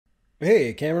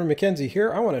Hey, Cameron McKenzie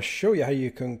here. I want to show you how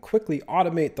you can quickly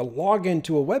automate the login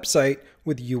to a website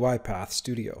with UiPath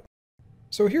Studio.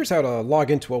 So here's how to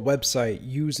log into a website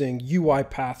using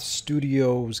UiPath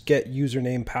Studio's get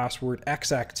username, password,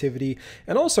 X activity,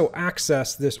 and also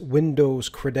access this Windows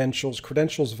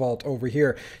credentials vault over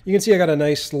here. You can see I got a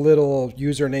nice little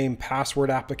username password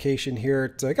application here.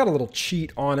 It's got a little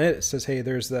cheat on it. It says, hey,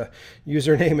 there's the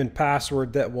username and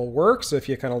password that will work. So if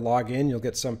you kind of log in, you'll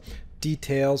get some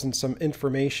details and some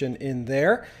information in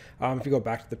there. If you go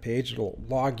back to the page, it'll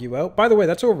log you out. By the way,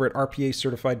 that's over at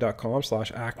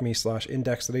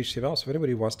rpacertified.com/acme/index.html. So if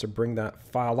anybody wants to bring that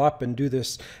file up and do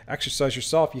this exercise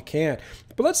yourself, you can.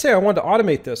 But let's say I wanted to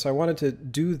automate this. I wanted to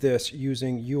do this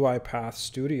using UiPath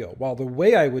Studio. Well, the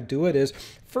way I would do it is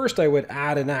first I would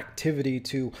add an activity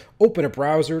to open a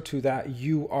browser to that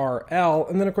URL.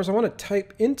 And then of course I want to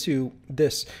type into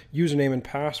this username and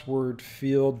password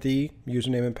field the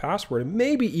username and password, and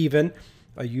maybe even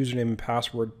a username and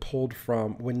password pulled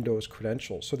from Windows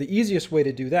credentials. So the easiest way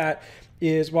to do that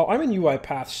is, well, I'm in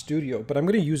UiPath Studio, but I'm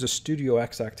going to use a Studio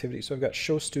X activity. So I've got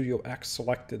Show Studio X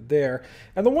selected there.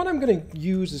 And the one I'm going to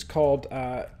use is called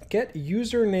Get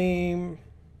Username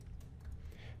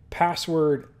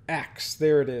Password X.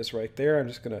 There it is right there. I'm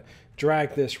just going to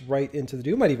drag this right into the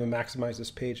do. Might even maximize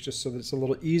this page just so that it's a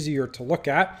little easier to look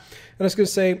at. And it's going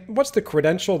to say, what's the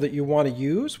credential that you want to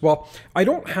use? Well, I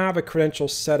don't have a credential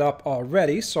set up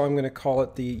already, so I'm going to call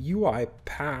it the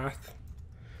UiPath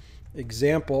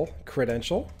example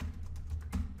credential.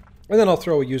 And then I'll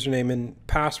throw a username and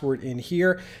password in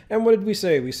here. And what did we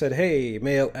say? We said, hey,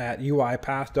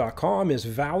 mail@uipath.com is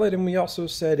valid. And we also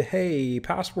said, hey,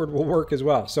 password will work as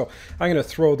well. So I'm going to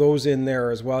throw those in there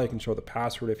as well. You can show the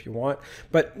password if you want.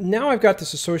 But now I've got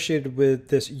this associated with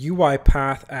this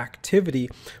UiPath activity.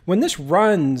 When this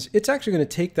runs, it's actually going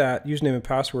to take that username and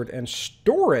password and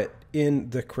store it in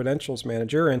the credentials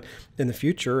manager, and in the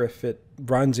future, if it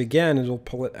runs again, it'll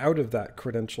pull it out of that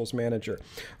credentials manager.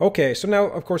 Okay, so now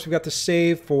of course we've got the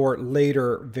save for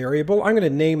later variable. I'm going to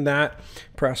name that,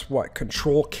 press what,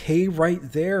 Control K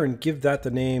right there, and give that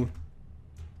the name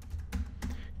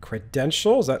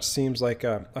credentials. That seems like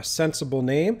a sensible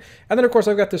name. And then of course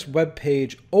I've got this web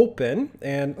page open,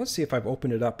 and let's see if I've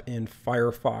opened it up in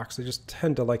Firefox. I just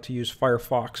tend to like to use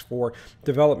Firefox for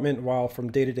development, while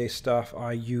from day-to-day stuff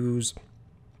I use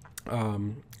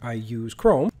Chrome.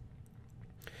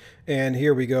 And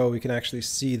here we go. We can actually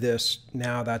see this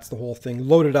now. That's the whole thing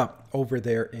loaded up over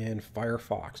there in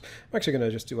Firefox. I'm actually going to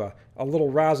just do a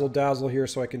little razzle dazzle here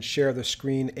so I can share the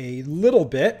screen a little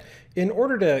bit. In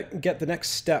order to get the next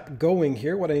step going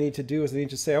here, what I need to do is I need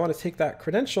to say I want to take that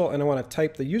credential and I want to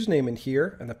type the username in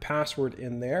here and the password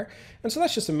in there. And so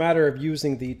that's just a matter of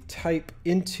using the type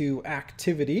into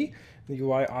activity. The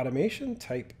UI automation,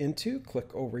 type into,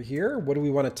 click over here. What do we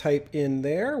want to type in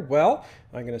there? Well,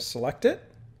 I'm going to select it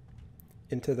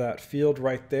into that field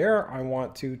right there. I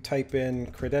want to type in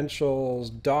credentials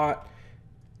dot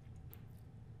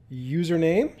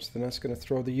username. So then that's going to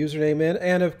throw the username in.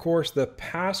 And of course the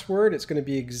password, it's going to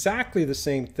be exactly the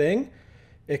same thing,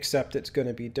 except it's going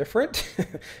to be different.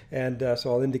 And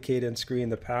so I'll indicate in screen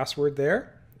the password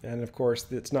there. And of course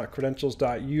it's not credentials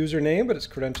dot username, but it's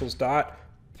credentials dot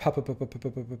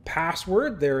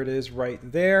password. There it is right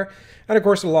there. And of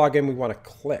course to log in we want to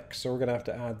click, so we're going to have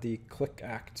to add the click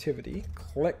activity.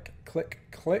 Click, click,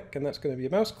 click, and that's going to be a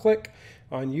mouse click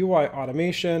on UI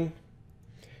automation.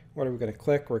 What are we going to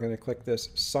click? We're going to click this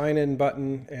sign in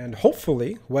button, and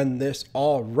hopefully when this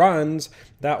all runs,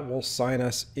 that will sign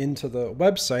us into the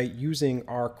website using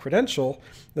our credential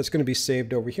that's going to be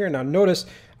saved over here. Now notice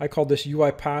I called this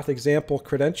UiPath example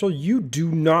credential. You do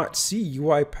not see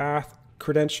UiPath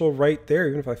credential right there,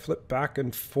 even if I flip back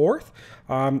and forth.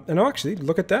 And actually,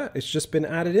 look at that. It's just been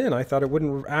added in. I thought it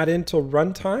wouldn't add in till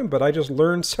runtime, but I just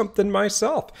learned something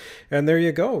myself. And there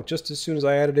you go. Just as soon as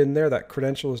I added in there, that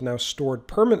credential is now stored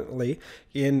permanently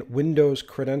in Windows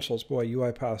credentials. Boy,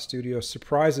 UiPath Studio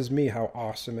surprises me how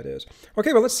awesome it is.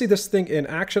 Okay, well, let's see this thing in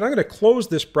action. I'm going to close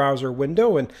this browser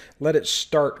window and let it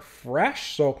start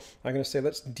fresh. So I'm going to say,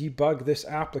 let's debug this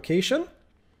application.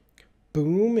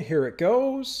 Boom, here it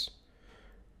goes.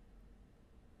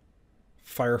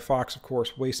 Firefox, of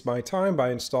course, wastes my time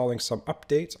by installing some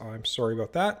updates. I'm sorry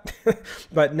about that.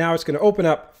 But now it's going to open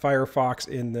up Firefox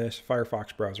in this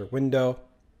Firefox browser window.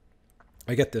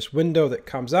 I get this window that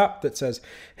comes up that says,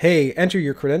 hey, enter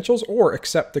your credentials or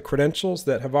accept the credentials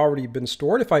that have already been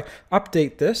stored. If I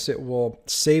update this, it will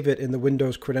save it in the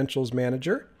Windows Credentials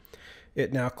Manager.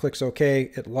 It now clicks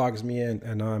OK, it logs me in,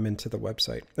 and now I'm into the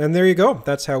website. And there you go.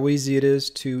 That's how easy it is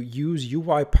to use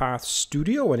UiPath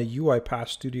Studio and a UiPath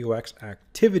Studio X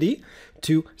activity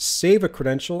to save a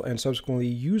credential and subsequently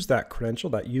use that credential,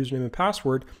 that username and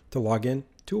password, to log in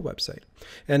to a website.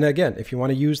 And again, if you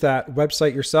want to use that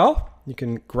website yourself, you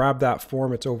can grab that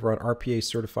form. It's over on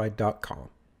rpacertified.com.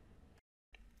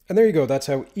 And there you go. That's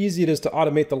how easy it is to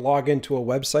automate the login to a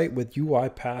website with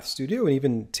UiPath Studio and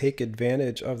even take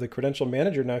advantage of the credential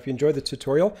manager. Now, if you enjoyed the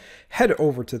tutorial, head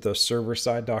over to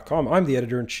theserverside.com. I'm the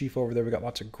editor-in-chief over there. We've got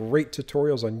lots of great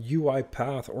tutorials on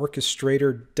UiPath,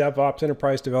 Orchestrator, DevOps,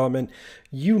 enterprise development,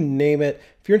 you name it.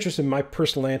 If you're interested in my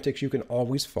personal antics, you can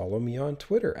always follow me on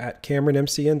Twitter at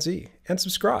CameronMCNZ and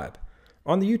subscribe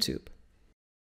on the YouTube.